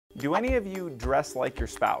Do any of you dress like your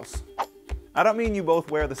spouse? I don't mean you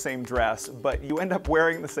both wear the same dress, but you end up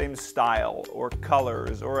wearing the same style or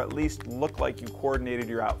colors, or at least look like you coordinated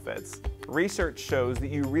your outfits. Research shows that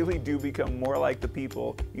you really do become more like the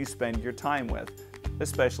people you spend your time with,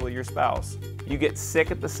 especially your spouse. You get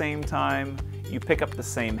sick at the same time, you pick up the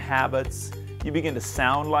same habits, you begin to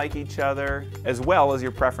sound like each other, as well as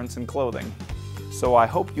your preference in clothing. So I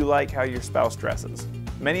hope you like how your spouse dresses.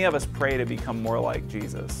 Many of us pray to become more like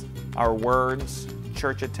Jesus. Our words,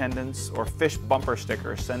 church attendance, or fish bumper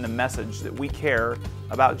stickers send a message that we care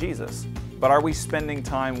about Jesus. But are we spending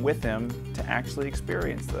time with Him to actually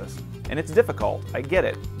experience this? And it's difficult, I get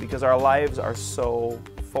it, because our lives are so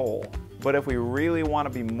full. But if we really want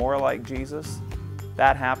to be more like Jesus,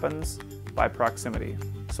 that happens by proximity.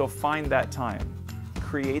 So find that time,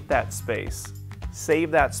 create that space,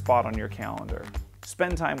 save that spot on your calendar,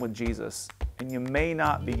 spend time with Jesus, and you may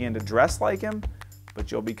not begin to dress like Him,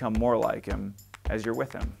 but you'll become more like Him as you're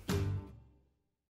with Him.